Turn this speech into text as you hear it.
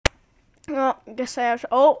Oh, guess I have to.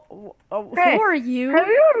 Oh, Hey, who are you? have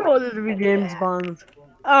you ever wanted to be James Bond?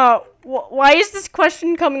 Why is this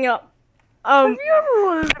question coming up? Have you ever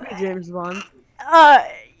wanted to be James Bond? Uh,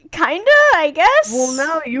 kinda, I guess. Well,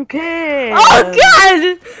 now you can. Oh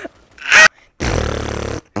God!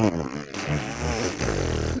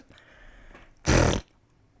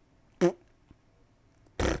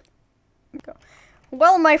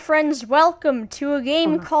 Well, my friends, welcome to a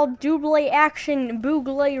game called Double Action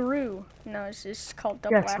Boogaloo. No, it's called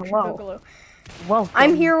Double Action Boogaloo. Welcome.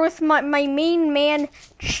 I'm here with my main man,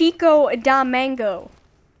 Chico da Mango.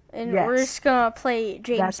 And we're just gonna play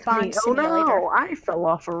James Bond Simulator. Oh no, I fell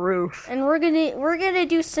off a roof. And we're gonna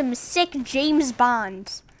do some sick James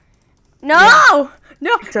Bonds. No!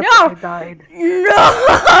 No! Except No! I died.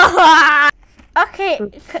 No! Okay,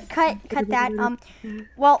 cut that.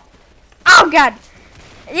 Well, oh God,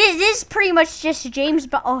 this is pretty much just James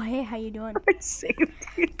Bond. Oh hey, how you doing? I saved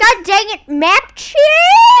you. God dang it, map cheat!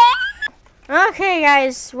 Okay,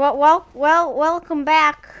 guys. Welcome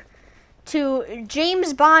back to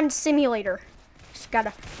James Bond Simulator. Just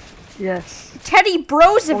gotta. Yes. Teddy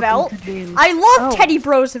Roosevelt. I love Teddy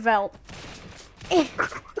Roosevelt.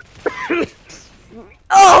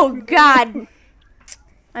 Oh God,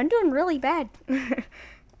 I'm doing really bad.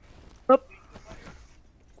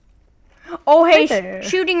 Oh hey,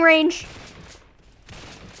 shooting range.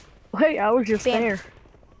 Hey, I was just there.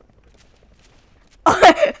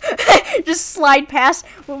 Just slide past.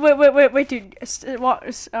 Wait, dude. Just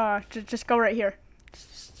go right here.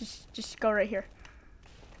 Just go right here.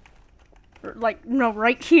 Like, no,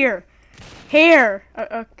 right here. Here.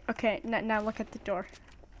 Okay, now look at the door.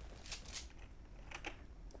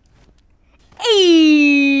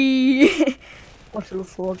 Hey! Watch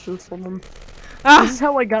this one. Ah. This is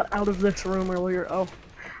how I got out of this room earlier. Oh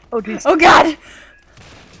jeez. Oh God!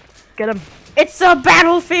 Get him. It's a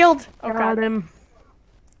battlefield. Oh, got him.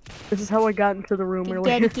 This is how I got into the room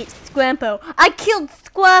earlier. Gotta get Squampoo. I killed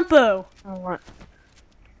Squampoo. Oh, what?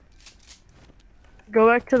 Go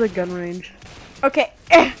back to the gun range. Okay.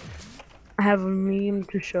 I have a meme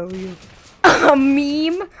to show you. A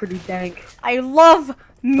meme? Pretty dank. I love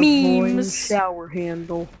memes. Avoid shower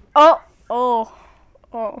handle. Oh.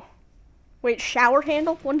 Wait, shower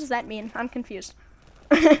handle? What does that mean? I'm confused.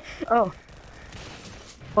 Oh.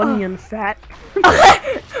 Onion fat.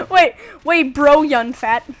 wait, bro, yun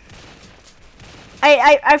fat.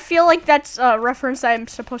 I feel like that's a reference I'm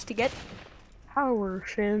supposed to get. Shower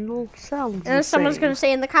handle sounds And someone's gonna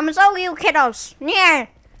say in the comments, "Oh, you kiddos, yeah,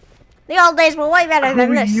 the old days were way better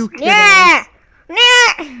than this." You yeah.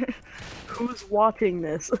 Who's watching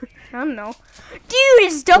this? I don't know. Dude,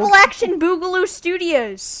 it's Double Action Boogaloo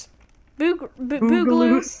Studios.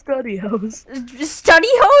 Boogaloo Studios. Study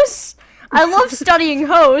hose? I love studying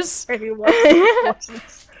hose. Hey, watch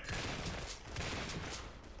this.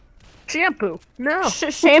 Shampoo. No.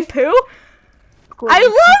 Shampoo? I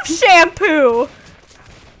love shampoo.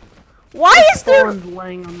 Why is there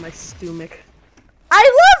laying on my stomach?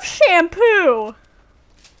 I love shampoo.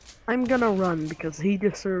 I'm gonna run because he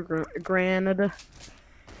just threw a granite.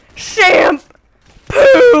 Shampoo!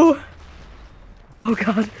 Oh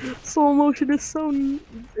God, slow motion is so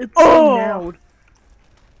loud.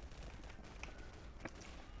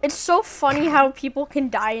 It's so funny how people can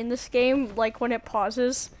die in this game, like when it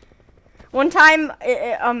pauses. One time,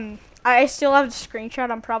 I still have the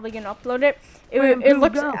screenshot. I'm probably gonna upload it. It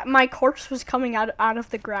looks my corpse was coming out of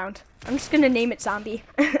the ground. I'm just gonna name it Zombie.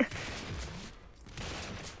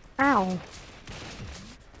 Ow.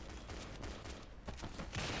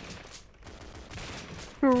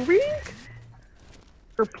 Freak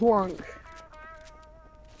or plunk?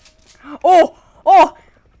 Oh!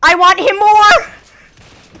 I want him more!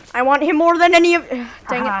 I want him more than any of.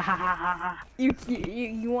 Dang it!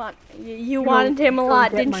 You wanted him a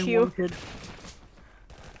lot, didn't you? Wanted.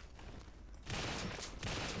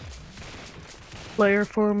 Player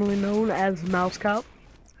formerly known as Mouse Cop.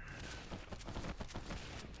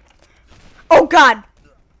 Oh God!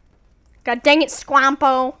 God dang it,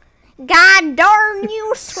 Squampoo! God darn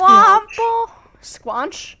you, Squampoo!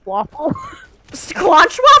 Squanch? Waffle?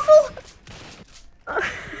 Squanch waffle?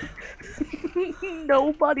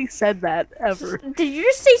 Nobody said that ever. Did you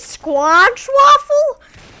just say squanch waffle?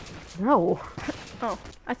 No. Oh,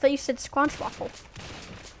 I thought you said squanch waffle.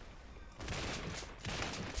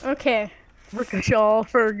 Okay. Rickshaw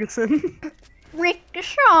Ferguson.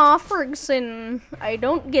 Rickshaw Ferguson. I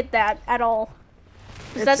don't get that at all.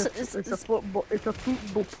 It's a football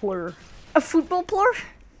player. A football player?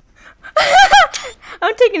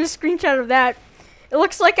 I'm taking a screenshot of that. It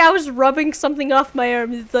looks like I was rubbing something off my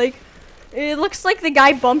arm. It's like, It looks like the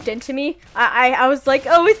guy bumped into me. I was like,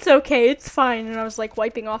 oh, it's okay, it's fine. And I was like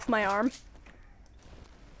wiping off my arm.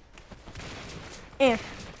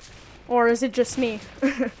 Or is it just me?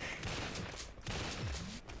 God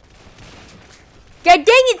dang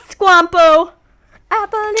it, Squampoo! I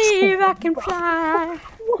believe I can fly.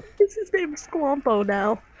 What is his name? Squampoo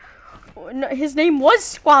now. No, his name was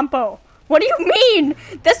Squampoo. What do you mean?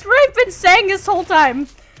 That's what I've been saying this whole time.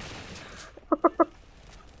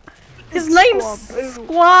 His name's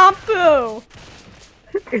Squampoo.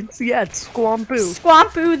 It's Squampoo.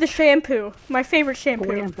 Squampoo the shampoo. My favorite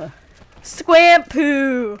shampoo. Squampa.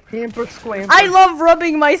 Squampoo. Squampa. I love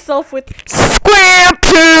rubbing myself with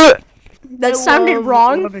Squampoo. That sounded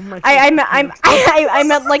wrong. I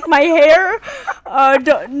meant like my hair.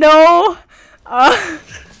 No.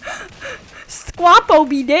 Squampoo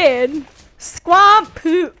be dead.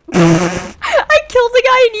 Squampoo. I killed the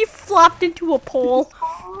guy and he flopped into a pole.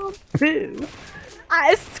 Squampoo.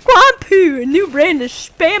 Squampoo. A new brand of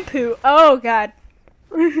Spampoo. Oh god.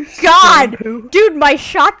 God, dude, my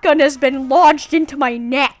shotgun has been lodged into my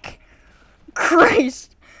neck.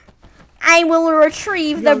 Christ. I will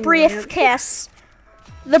retrieve the briefcase.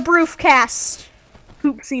 The briefcase.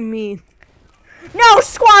 Oopsie me. No,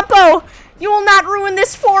 Squampoo! You will not ruin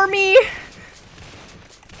this for me.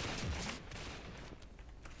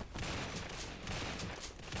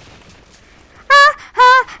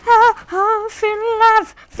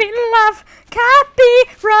 Feel love,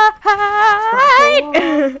 copyright.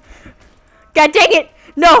 God dang it!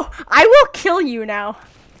 No, I will kill you now.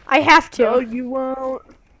 I have to. No, you won't.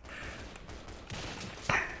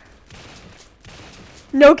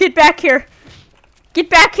 No, get back here. Get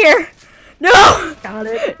back here. No. Got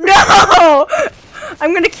it. No.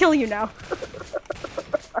 I'm gonna kill you now.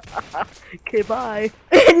 Okay, bye.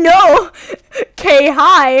 No. Okay,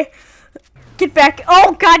 hi. Get back.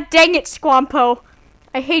 Oh, god dang it, Squampoo.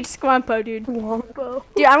 I hate Squampoo, dude. Squampoo.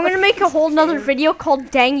 Dude, I'm gonna make a whole nother video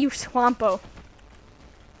called Dang You Squampoo.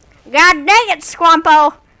 God dang it,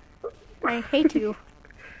 Squampoo. I hate you.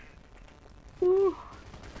 Ooh.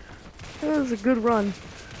 That was a good run.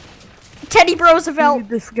 Teddy Roosevelt.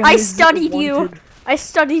 I studied you. Wanted. I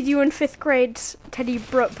studied you in 5th grade, Teddy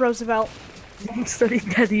Roosevelt. You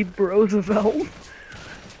studied Teddy Roosevelt.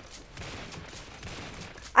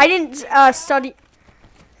 I didn't study.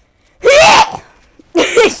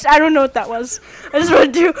 I don't know what that was. I just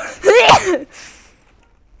want to do.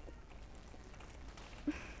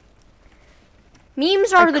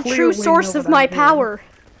 Memes are the true source of my power.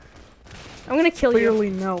 I'm gonna kill you. Clearly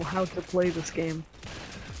know how to play this game.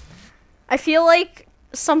 I feel like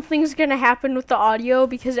something's gonna happen with the audio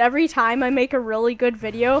because every time I make a really good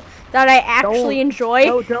video that I actually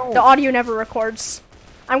enjoy, the audio never records.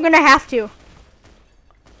 I'm gonna have to.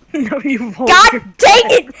 No, you won't. God dang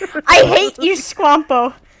it! I hate you,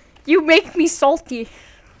 Squampoo. You make me salty.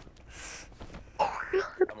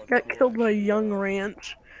 Got killed by Young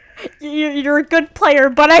Ranch. You're a good player,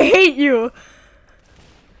 but I hate you.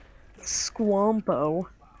 Squampoo.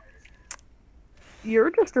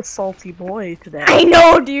 You're just a salty boy today. I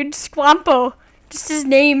know, dude. Squampoo. Just his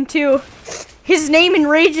name, too. His name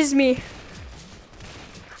enrages me.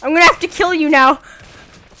 I'm gonna have to kill you now.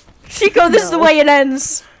 Chico, this is the way it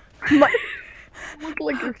ends. Look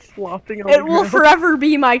like you're flopping on It will forever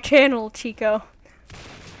be my channel, Chico.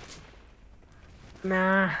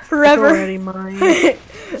 Nah. Forever. It's already mine.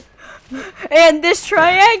 And this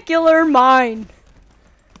triangular mine.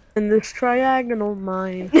 And this triagonal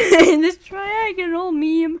mine. And this triangular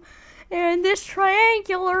meme. And this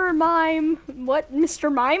triangular mime. What,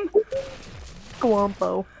 Mr. Mime?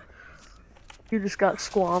 Squampoo. You just got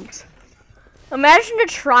squamped. Imagine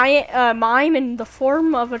a mime in the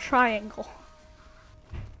form of a triangle.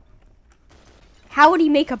 How would he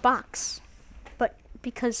make a box? But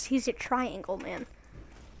because he's a triangle man.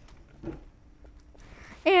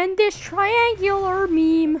 And this triangular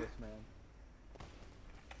meme.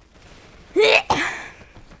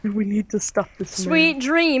 We need to stop this. Sweet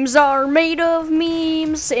dreams are made of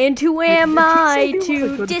memes, and who am I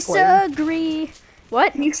to disagree?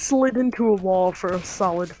 What? He slid into a wall for a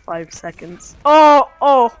solid 5 seconds. Oh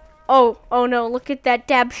no, look at that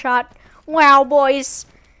dab shot. Wow, boys.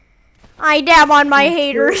 I dab on my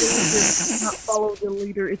haters. It's not follow the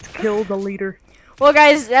leader, it's kill the leader. Well,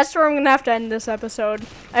 guys, that's where I'm gonna have to end this episode.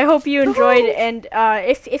 I hope you enjoyed, and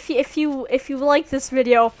if you like this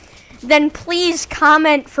video, then please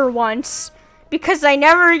comment for once, because I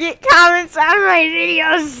never get comments on my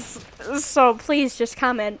videos. So please just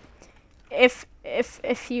comment if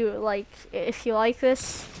you like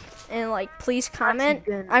this, and like please comment.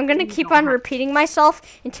 then I'm gonna you keep don't on have- repeating myself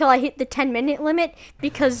until I hit the 10-minute limit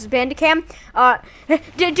because Bandicam.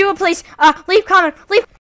 Do it please. Leave comment. Leave.